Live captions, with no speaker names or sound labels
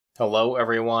Hello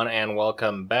everyone and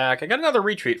welcome back. I got another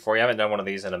retreat for you. I haven't done one of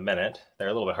these in a minute. They're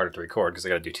a little bit harder to record because I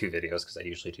got to do two videos because I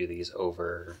usually do these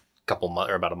over a couple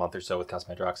months or about a month or so with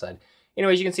calcium hydroxide.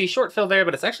 Anyways, you can see short fill there,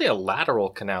 but it's actually a lateral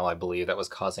canal, I believe, that was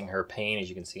causing her pain, as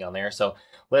you can see on there. So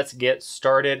let's get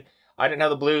started. I didn't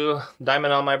have the blue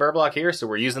diamond on my burr block here, so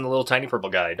we're using the little tiny purple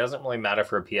guy. It doesn't really matter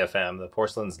for a PFM. The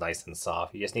porcelain's nice and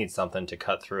soft. You just need something to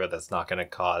cut through it that's not going to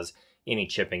cause any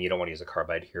chipping. You don't want to use a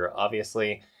carbide here,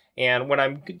 obviously. And when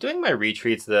I'm doing my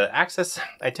retreats, the access,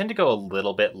 I tend to go a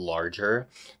little bit larger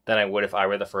than I would if I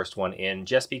were the first one in,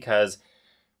 just because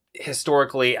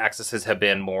historically accesses have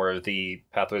been more of the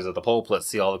pathways of the pulp. Let's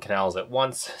see all the canals at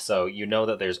once. So you know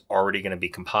that there's already going to be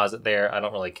composite there. I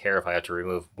don't really care if I have to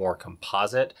remove more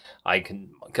composite.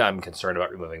 I'm concerned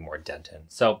about removing more dentin.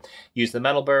 So use the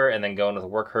metal burr and then go into the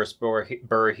workhorse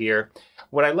burr here.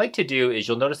 What I like to do is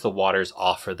you'll notice the water's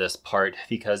off for this part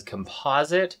because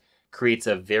composite creates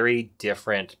a very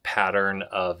different pattern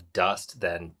of dust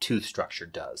than tooth structure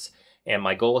does. And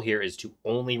my goal here is to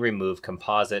only remove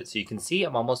composite. So you can see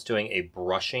I'm almost doing a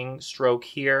brushing stroke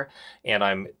here, and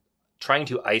I'm trying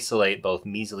to isolate both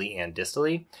mesially and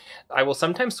distally. I will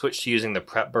sometimes switch to using the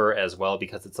prep burr as well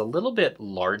because it's a little bit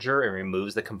larger and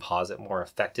removes the composite more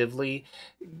effectively.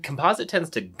 Composite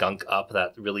tends to gunk up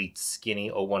that really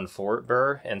skinny 014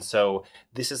 burr, and so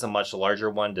this is a much larger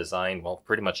one designed, well,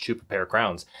 pretty much to prepare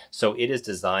crowns. So it is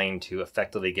designed to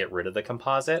effectively get rid of the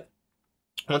composite.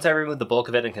 Once I remove the bulk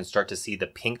of it and can start to see the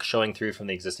pink showing through from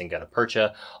the existing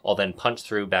Gutta-Percha, I'll then punch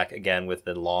through back again with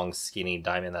the long, skinny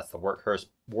diamond. That's the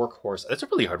workhorse. That's a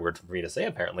really hard word for me to say,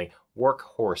 apparently.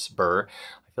 Workhorse burr.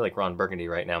 I feel like Ron Burgundy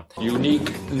right now.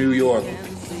 Unique New York.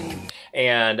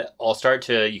 And I'll start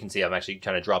to, you can see I'm actually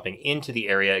kind of dropping into the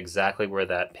area exactly where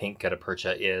that pink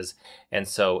Gutta-Percha is. And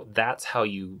so that's how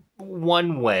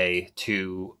one way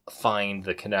to find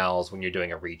the canals when you're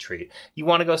doing a retreat. You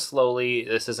want to go slowly.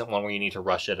 This isn't one where you need to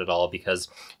rush it at all because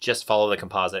just follow the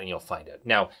composite and you'll find it.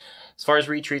 Now, as far as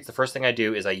retreats, the first thing I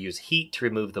do is I use heat to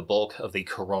remove the bulk of the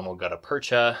coronal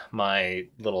Gutta-Percha. My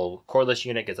little cordless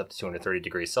unit gets up to 230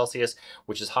 degrees Celsius,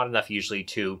 which is hot enough usually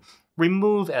to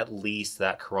remove at least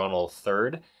that coronal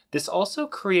third. This also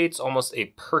creates almost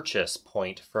a purchase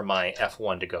point for my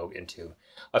F1 to go into.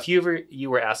 A few of you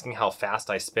were asking how fast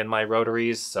I spin my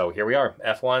rotaries, so here we are.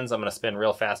 F1s, I'm going to spin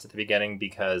real fast at the beginning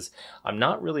because I'm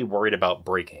not really worried about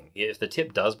breaking. If the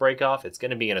tip does break off, it's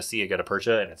going to be in a sea of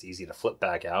Gutta-Percha and it's easy to flip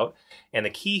back out. And the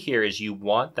key here is you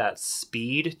want that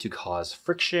speed to cause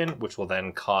friction, which will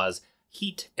then cause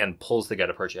heat and pulls the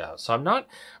Gutta-Percha out. So I'm not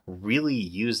really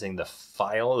using the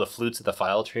flutes of the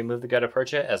file to remove the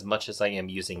Gutta-Percha as much as I am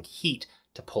using heat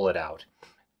to pull it out.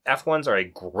 F1s are a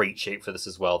great shape for this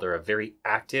as well. They're a very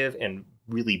active and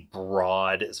really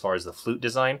broad as far as the flute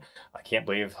design. I can't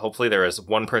believe, hopefully there is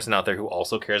one person out there who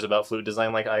also cares about flute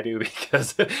design like I do,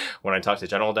 because when I talk to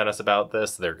general dentists about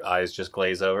this, their eyes just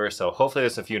glaze over. So hopefully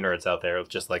there's a few nerds out there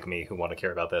just like me who want to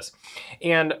care about this.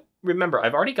 And remember,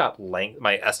 I've already got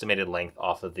my estimated length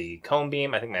off of the cone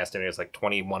beam. I think my estimate is like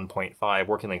 21.5.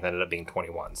 Working length ended up being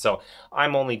 21. So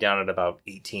I'm only down at about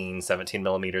 18, 17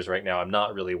 millimeters right now. I'm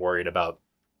not really worried about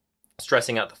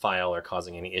stressing out the file or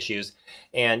causing any issues.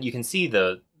 And you can see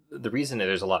the reason that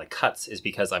there's a lot of cuts is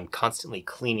because I'm constantly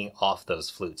cleaning off those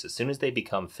flutes. As soon as they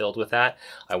become filled with that,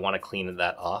 I want to clean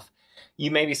that off. You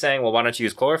may be saying, well, why don't you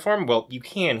use chloroform? Well, you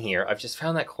can here. I've just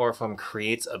found that chloroform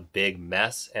creates a big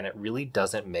mess and it really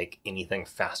doesn't make anything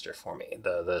faster for me.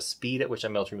 The speed at which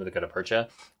I'm able to remove the Gutta-Percha,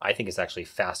 I think is actually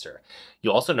faster.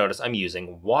 You'll also notice I'm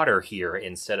using water here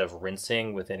instead of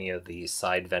rinsing with any of the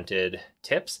side vented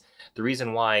tips. The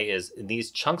reason why is in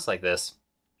these chunks like this,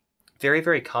 very,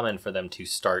 very common for them to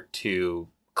start to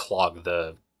clog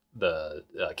the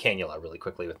cannula really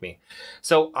quickly with me.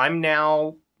 So I'm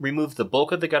now remove the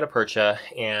bulk of the Gutta-Percha,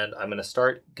 and I'm going to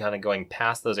start kind of going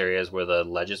past those areas where the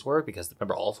ledges were, because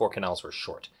remember, all four canals were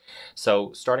short.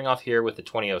 So starting off here with the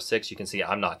 2006, you can see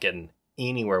I'm not getting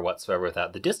anywhere whatsoever with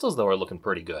that. The distals, though, are looking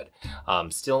pretty good.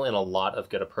 Still in a lot of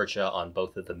Gutta-Percha on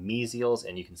both of the mesials,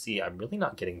 and you can see I'm really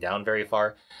not getting down very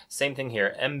far. Same thing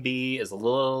here. MB is a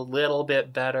little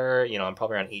bit better. You know, I'm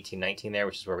probably around 18, 19 there,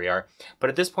 which is where we are.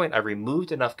 But at this point, I've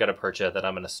removed enough Gutta-Percha that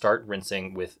I'm going to start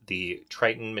rinsing with the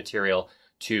Triton material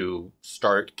to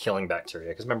start killing bacteria.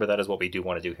 Because remember, that is what we do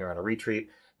want to do here on a retreat.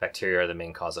 Bacteria are the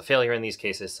main cause of failure in these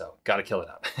cases, so got to kill it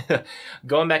up.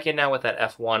 Going back in now with that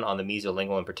F1 on the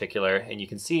mesiolingual in particular, and you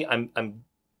can see I'm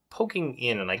poking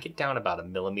in, and I get down about a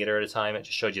millimeter at a time. It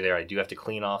just showed you there. I do have to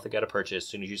clean off the Gutta-Percha as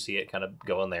soon as you see it kind of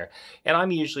go in there. And I'm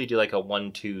usually do like a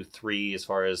 1, 2, 3 as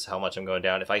far as how much I'm going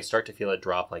down. If I start to feel it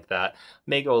drop like that,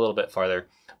 may go a little bit farther.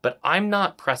 But I'm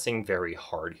not pressing very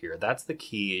hard here. That's the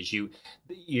key. Is you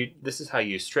this is how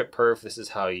you strip perf. This is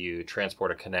how you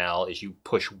transport a canal. Is you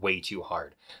push way too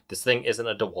hard. This thing isn't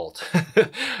a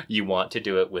DeWalt. You want to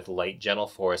do it with light, gentle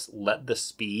force. Let the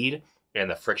speed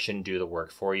and the friction do the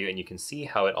work for you. And you can see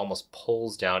how it almost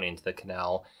pulls down into the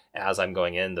canal as I'm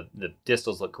going in. The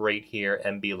distals look great here.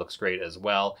 MB looks great as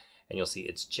well. And you'll see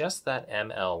it's just that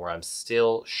ML where I'm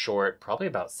still short, probably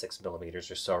about 6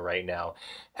 millimeters or so right now.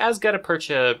 As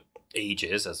Gutta-Percha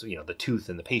ages, as you know, the tooth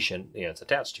and the patient, you know, it's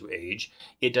attached to age,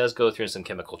 it does go through some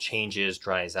chemical changes,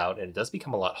 dries out, and it does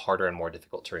become a lot harder and more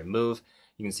difficult to remove.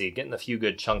 You can see getting a few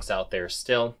good chunks out there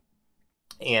still.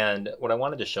 And what I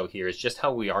wanted to show here is just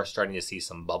how we are starting to see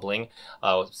some bubbling.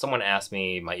 Someone asked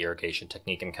me my irrigation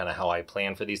technique and kind of how I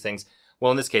plan for these things. Well,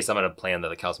 in this case, I'm going to plan that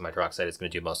the calcium hydroxide is going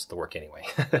to do most of the work anyway.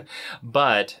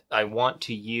 But I want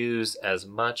to use as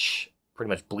much, pretty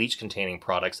much bleach-containing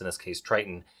products, in this case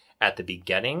Triton, at the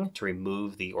beginning to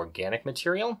remove the organic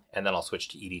material, and then I'll switch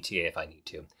to EDTA if I need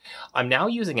to. I'm now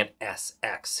using an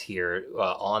SX here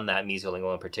on that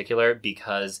mesiolingual in particular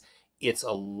because it's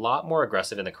a lot more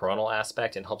aggressive in the coronal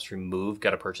aspect and helps remove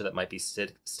Gutta-Percha that might be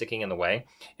sticking in the way.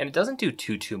 And it doesn't do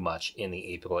too much in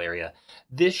the apical area.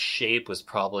 This shape was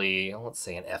probably, let's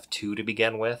say, an F2 to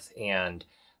begin with. And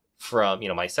from, you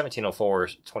know, my 1704,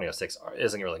 2006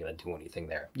 isn't really going to do anything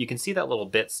there. You can see that little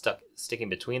bit sticking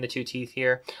between the two teeth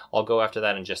here. I'll go after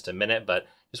that in just a minute, but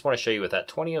just want to show you with that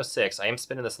 2006, I am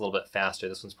spinning this a little bit faster.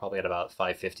 This one's probably at about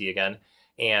 550 again.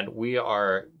 And we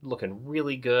are looking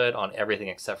really good on everything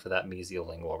except for that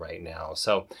mesiolingual right now.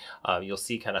 So you'll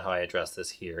see kind of how I address this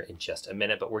here in just a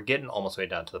minute, but we're getting almost way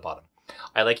down to the bottom.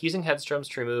 I like using headstromes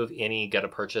to remove any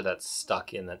Gutta-Percha that's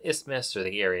stuck in the isthmus or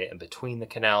the area in between the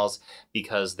canals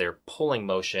because their pulling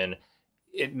motion,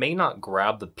 it may not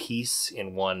grab the piece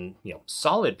in one, you know,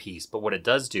 solid piece, but what it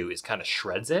does do is kind of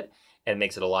shreds it and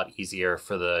makes it a lot easier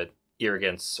for the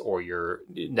irrigants or your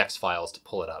next files to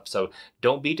pull it up. So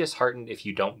don't be disheartened if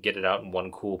you don't get it out in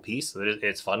one cool piece.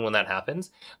 It's fun when that happens,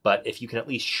 but if you can at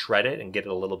least shred it and get it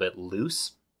a little bit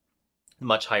loose,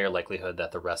 much higher likelihood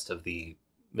that the rest of the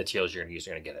materials you're going to use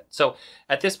are going to get it. So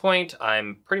at this point,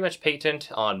 I'm pretty much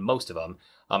patent on most of them.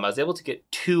 I was able to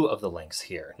get 2 of the lengths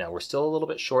here. Now we're still a little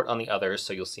bit short on the others,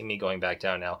 so you'll see me going back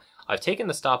down now. I've taken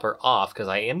the stopper off because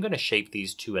I am going to shape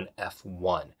these to an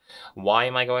F1. Why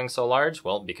am I going so large?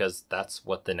 Well, because that's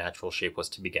what the natural shape was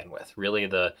to begin with. Really,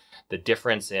 the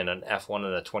difference in an F1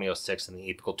 and a 2006 and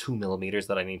the apical 2 millimeters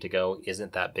that I need to go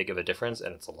isn't that big of a difference,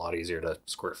 and it's a lot easier to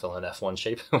squirt fill an F1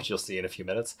 shape, which you'll see in a few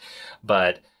minutes.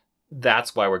 But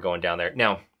that's why we're going down there.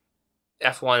 Now,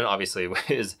 F1 obviously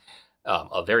is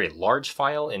a very large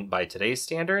file, and by today's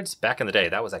standards, back in the day,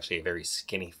 that was actually a very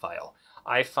skinny file.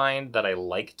 I find that I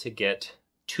like to get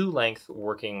 2 length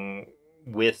working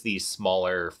with these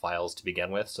smaller files to begin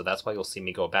with, so that's why you'll see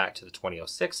me go back to the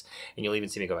 2006, and you'll even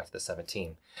see me go back to the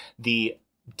 17. The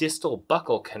distal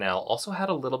buccal canal also had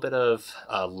a little bit of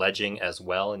ledging as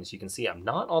well, and as you can see, I'm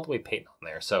not all the way patent on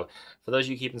there. So for those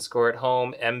of you keeping score at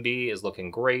home, MB is looking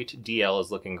great, DL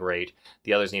is looking great,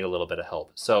 the others need a little bit of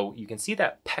help. So you can see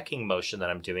that pecking motion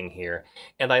that I'm doing here,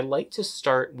 and I like to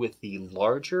start with the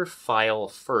larger file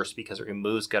first because it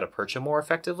removes Gutta-Percha more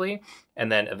effectively,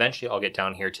 and then eventually I'll get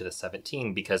down here to the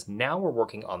 17 because now we're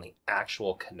working on the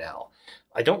actual canal.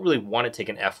 I don't really want to take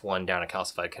an F1 down a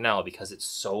calcified canal because it's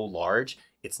so large,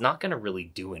 it's not going to really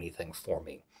do anything for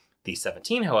me. The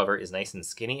 17, however, is nice and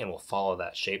skinny and will follow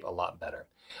that shape a lot better.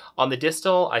 On the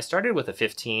distal, I started with a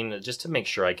 15 just to make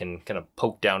sure I can kind of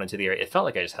poke down into the area. It felt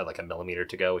like I just had like a millimeter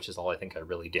to go, which is all I think I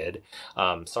really did.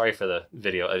 Sorry for the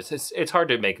video. It's hard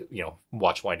to make, you know,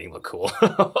 watch winding look cool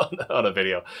on a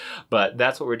video. But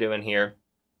that's what we're doing here,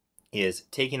 is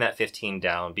taking that 15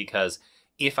 down, because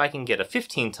if I can get a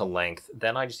 15 to length,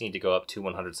 then I just need to go up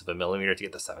 2/100ths of a millimeter to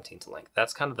get the 17 to length.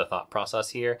 That's kind of the thought process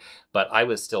here, but I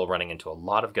was still running into a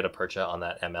lot of Gutta-Percha on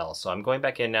that ML. So I'm going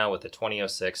back in now with the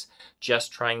 2006,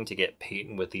 just trying to get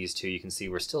patent with these 2. You can see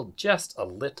we're still just a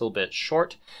little bit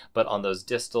short, but on those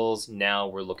distals, now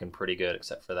we're looking pretty good,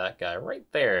 except for that guy right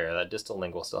there. That distal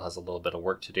lingual still has a little bit of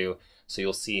work to do. So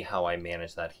you'll see how I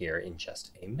manage that here in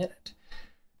just a minute.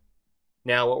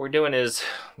 Now what we're doing is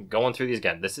going through these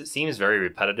again. It seems very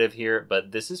repetitive here,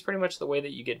 but this is pretty much the way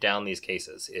that you get down these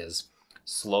cases, is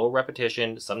slow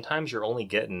repetition. Sometimes you're only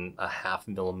getting a 0.5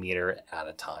 millimeter at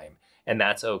a time, and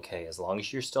that's okay. As long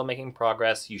as you're still making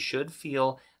progress, you should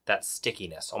feel that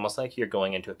stickiness, almost like you're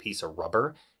going into a piece of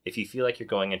rubber. If you feel like you're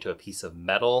going into a piece of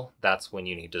metal, that's when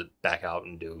you need to back out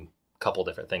and do a couple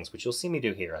different things, which you'll see me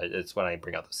do here. It's when I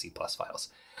bring out those C+ files.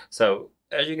 So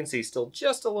as you can see, still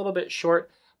just a little bit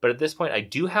short, but at this point I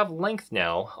do have length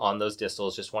now on those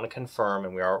distals. Just want to confirm,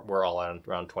 and we're all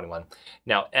around 21.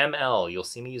 Now ML, you'll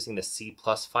see me using the C+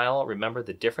 file. Remember,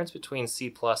 the difference between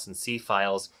C+ and C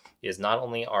files is not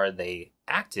only are they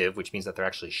active, which means that they're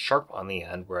actually sharp on the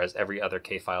end, whereas every other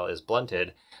K file is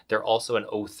blunted, they're also an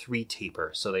O3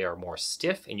 taper, so they are more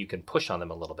stiff and you can push on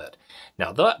them a little bit.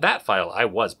 Now that file I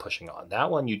was pushing on. That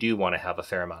one you do want to have a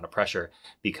fair amount of pressure,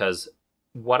 because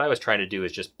what I was trying to do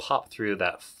is just pop through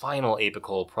that final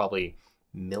apical, probably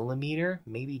millimeter,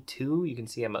 maybe 2. You can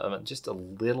see I'm just a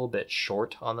little bit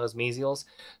short on those mesials.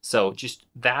 So just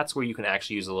that's where you can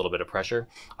actually use a little bit of pressure.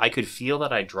 I could feel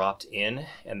that I dropped in,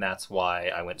 and that's why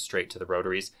I went straight to the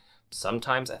rotaries.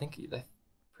 Sometimes I'm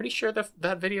pretty sure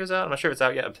that video's out. I'm not sure if it's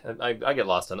out yet. I get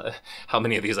lost on how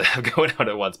many of these I have going out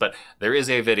at once, but there is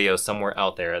a video somewhere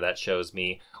out there that shows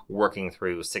me working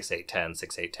through 6, 8, 10,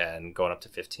 6, 8, 10, going up to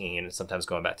 15, and sometimes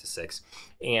going back to 6.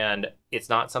 And it's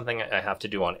not something I have to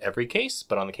do on every case,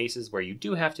 but on the cases where you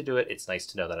do have to do it, it's nice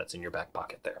to know that it's in your back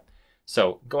pocket there.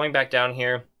 So going back down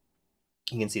here,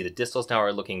 you can see the distals now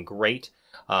are looking great.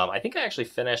 I think I actually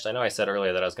finished, I know I said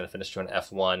earlier that I was going to finish to an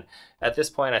F1. At this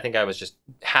point, I think I was just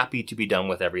happy to be done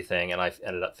with everything, and I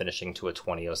ended up finishing to a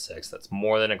 2006. That's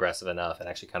more than aggressive enough. It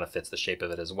actually kind of fits the shape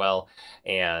of it as well.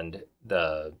 And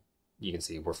you can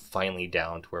see we're finally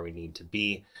down to where we need to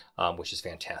be, which is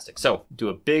fantastic. So do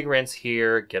a big rinse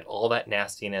here, get all that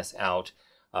nastiness out.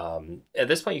 At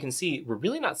this point, you can see we're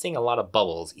really not seeing a lot of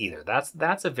bubbles either.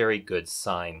 That's a very good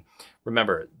sign.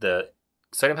 Remember, the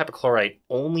sodium hypochlorite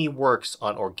only works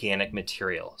on organic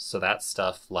material. So that's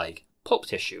stuff like pulp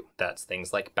tissue. That's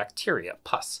things like bacteria,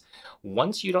 pus.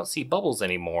 Once you don't see bubbles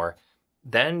anymore,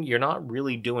 then you're not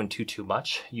really doing too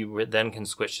much. You then can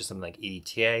switch to something like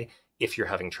EDTA if you're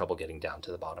having trouble getting down to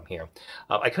the bottom here.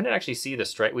 I couldn't actually see the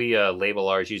stripe. We label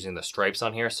ours using the stripes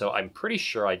on here, so I'm pretty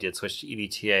sure I did switch to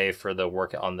EDTA for the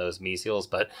work on those mesials,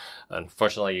 but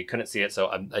unfortunately you couldn't see it, so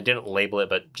I didn't label it,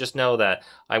 but just know that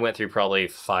I went through probably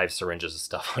 5 syringes of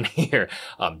stuff on here.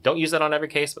 Don't use that on every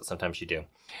case, but sometimes you do.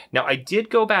 Now, I did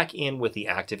go back in with the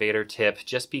activator tip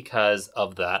just because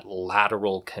of that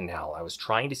lateral canal. I was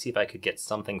trying to see if I could get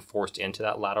something forced into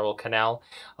that lateral canal.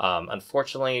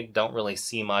 Unfortunately, don't really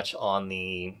see much on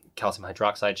the calcium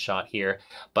hydroxide shot here,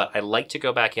 but I like to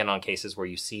go back in on cases where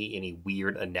you see any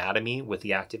weird anatomy with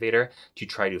the activator to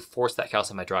try to force that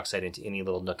calcium hydroxide into any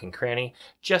little nook and cranny,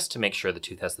 just to make sure the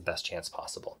tooth has the best chance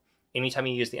possible. Anytime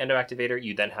you use the endoactivator,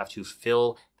 you then have to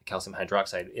fill the calcium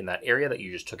hydroxide in that area that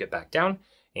you just took it back down,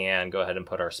 and go ahead and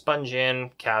put our sponge in,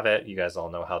 cave it. You guys all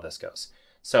know how this goes.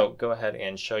 So go ahead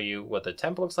and show you what the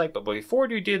temp looks like. But before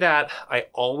we do that, I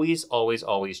always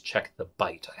check the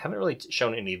bite. I haven't really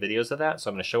shown any videos of that, so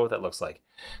I'm going to show what that looks like.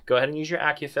 Go ahead and use your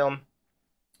AccuFilm.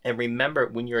 And remember,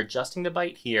 when you're adjusting the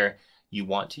bite here, you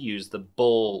want to use the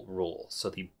bull rule. So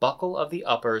the buccal of the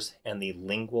uppers and the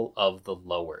lingual of the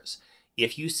lowers.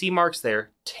 If you see marks there,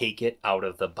 take it out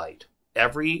of the bite.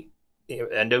 Every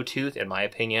endo tooth, in my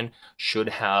opinion, should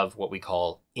have what we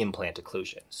call implant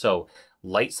occlusion. So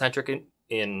light centric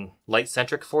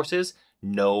forces,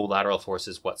 no lateral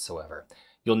forces whatsoever.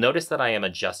 You'll notice that I am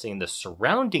adjusting the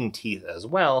surrounding teeth as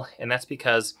well, and that's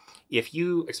because if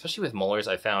you, especially with molars,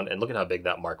 I found, and look at how big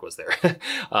that mark was there.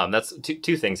 That's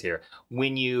two things here.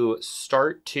 When you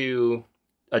start to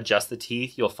adjust the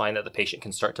teeth, you'll find that the patient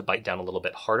can start to bite down a little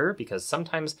bit harder, because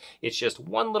sometimes it's just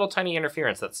one little tiny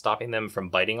interference that's stopping them from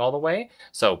biting all the way.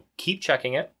 So keep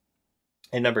checking it.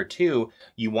 And number 2,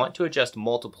 you want to adjust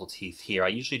multiple teeth here. I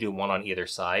usually do one on either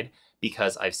side,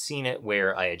 because I've seen it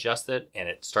where I adjust it and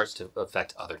it starts to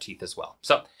affect other teeth as well.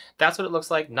 So that's what it looks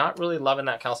like. Not really loving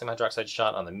that calcium hydroxide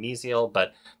shot on the mesial,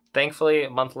 but thankfully, a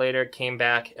month later, came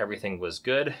back, everything was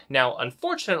good. Now,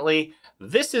 unfortunately,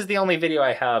 this is the only video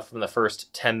I have from the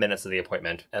first 10 minutes of the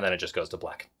appointment, and then it just goes to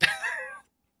black.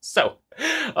 So,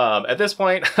 at this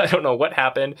point, I don't know what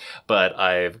happened, but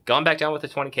I've gone back down with the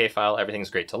 20K file. Everything's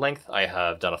great to length. I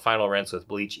have done a final rinse with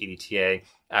bleach, EDTA,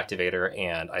 activator,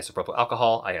 and isopropyl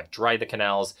alcohol. I have dried the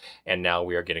canals, and now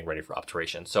we are getting ready for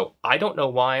obturation. So I don't know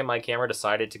why my camera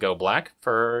decided to go black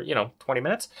for, 20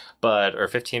 minutes, or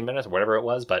 15 minutes, or whatever it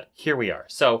was, but here we are.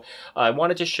 So I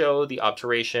wanted to show the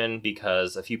obturation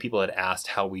because a few people had asked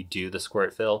how we do the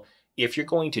squirt fill. If you're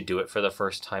going to do it for the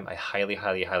first time, I highly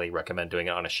recommend doing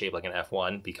it on a shape like an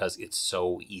F1 because it's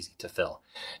so easy to fill.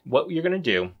 What you're going to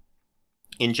do,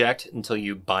 inject until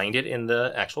you bind it in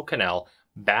the actual canal,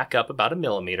 back up about 1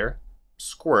 millimeter,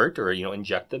 squirt or,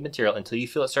 inject the material until you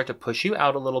feel it start to push you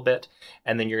out a little bit.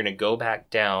 And then you're going to go back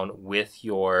down with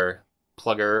your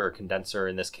plugger or condenser.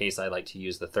 In this case, I like to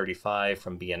use the 35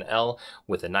 from B&L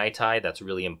with a NiTi. That's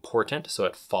really important, so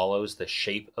it follows the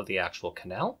shape of the actual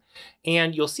canal.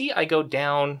 And you'll see I go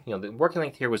down, the working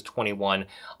length here was 21.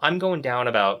 I'm going down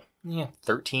about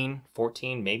 13,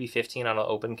 14, maybe 15 on an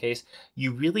open case.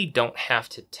 You really don't have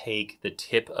to take the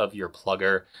tip of your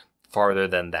plugger farther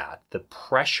than that. The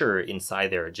pressure inside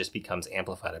there just becomes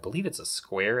amplified. I believe it's a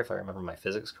square, if I remember my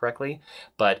physics correctly,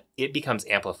 but it becomes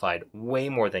amplified way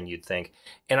more than you'd think.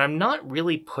 And I'm not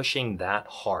really pushing that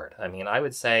hard. I mean, I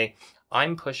would say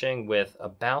I'm pushing with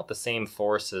about the same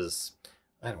force as,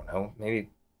 I don't know, maybe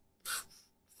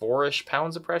 4-ish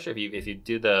pounds of pressure. If you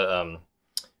do the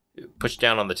push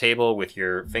down on the table with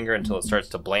your finger until it starts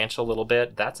to blanch a little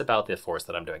bit, that's about the force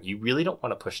that I'm doing. You really don't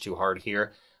want to push too hard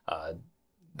here.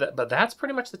 But that's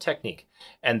pretty much the technique.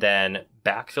 And then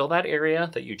backfill that area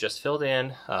that you just filled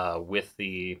in with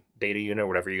the beta unit,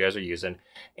 whatever you guys are using,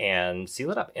 and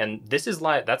seal it up. And this is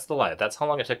live. That's the live. That's how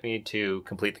long it took me to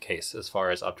complete the case as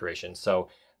far as obturation. So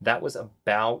that was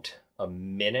about a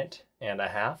minute and a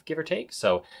half, give or take.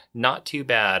 So not too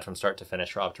bad from start to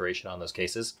finish for obturation on those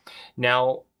cases.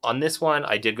 Now, on this one,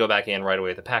 I did go back in right away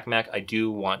with the PacMac. I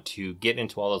do want to get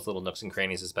into all those little nooks and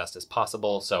crannies as best as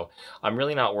possible. So I'm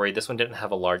really not worried. This one didn't have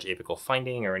a large apical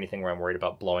finding or anything where I'm worried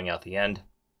about blowing out the end.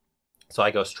 So I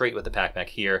go straight with the PacMac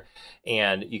here,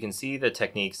 and you can see the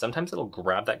technique. Sometimes it'll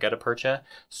grab that Gutta-Percha,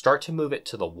 start to move it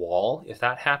to the wall if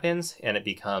that happens, and it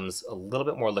becomes a little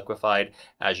bit more liquefied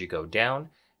as you go down.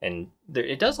 And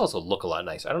it does also look a lot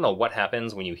nicer. I don't know what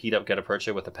happens when you heat up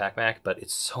Gutta-Percha with the PacMac, but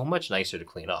it's so much nicer to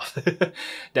clean off.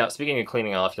 Now, speaking of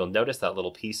cleaning off, you'll notice that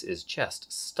little piece is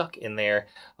just stuck in there.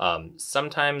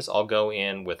 Sometimes I'll go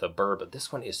in with a burr, but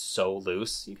this one is so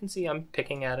loose. You can see I'm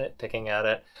picking at it.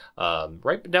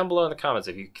 Right down below in the comments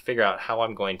if you figure out how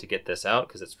I'm going to get this out,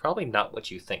 because it's probably not what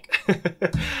you think.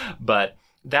 But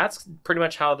that's pretty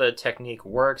much how the technique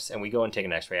works, and we go and take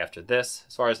an x-ray after this.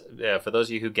 As far as, for those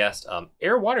of you who guessed,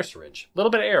 air water syringe. A little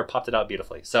bit of air popped it out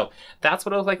beautifully. So that's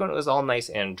what it looked like when it was all nice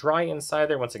and dry inside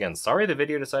there. Once again, sorry the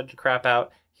video decided to crap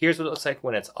out. Here's what it looks like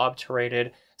when it's obturated.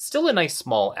 Still a nice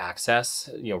small access,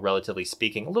 relatively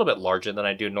speaking. A little bit larger than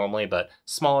I do normally, but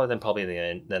smaller than probably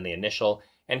than the initial.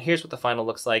 And here's what the final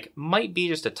looks like. Might be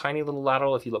just a tiny little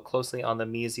lateral if you look closely on the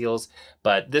mesials,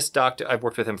 but this doctor, I've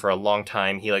worked with him for a long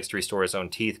time. He likes to restore his own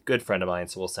teeth. Good friend of mine,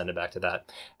 so we'll send it back to that.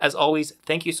 As always,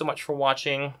 thank you so much for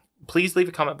watching. Please leave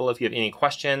a comment below if you have any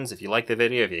questions, if you like the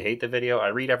video, if you hate the video. I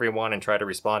read everyone and try to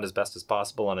respond as best as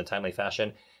possible in a timely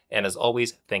fashion. And as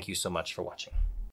always, thank you so much for watching.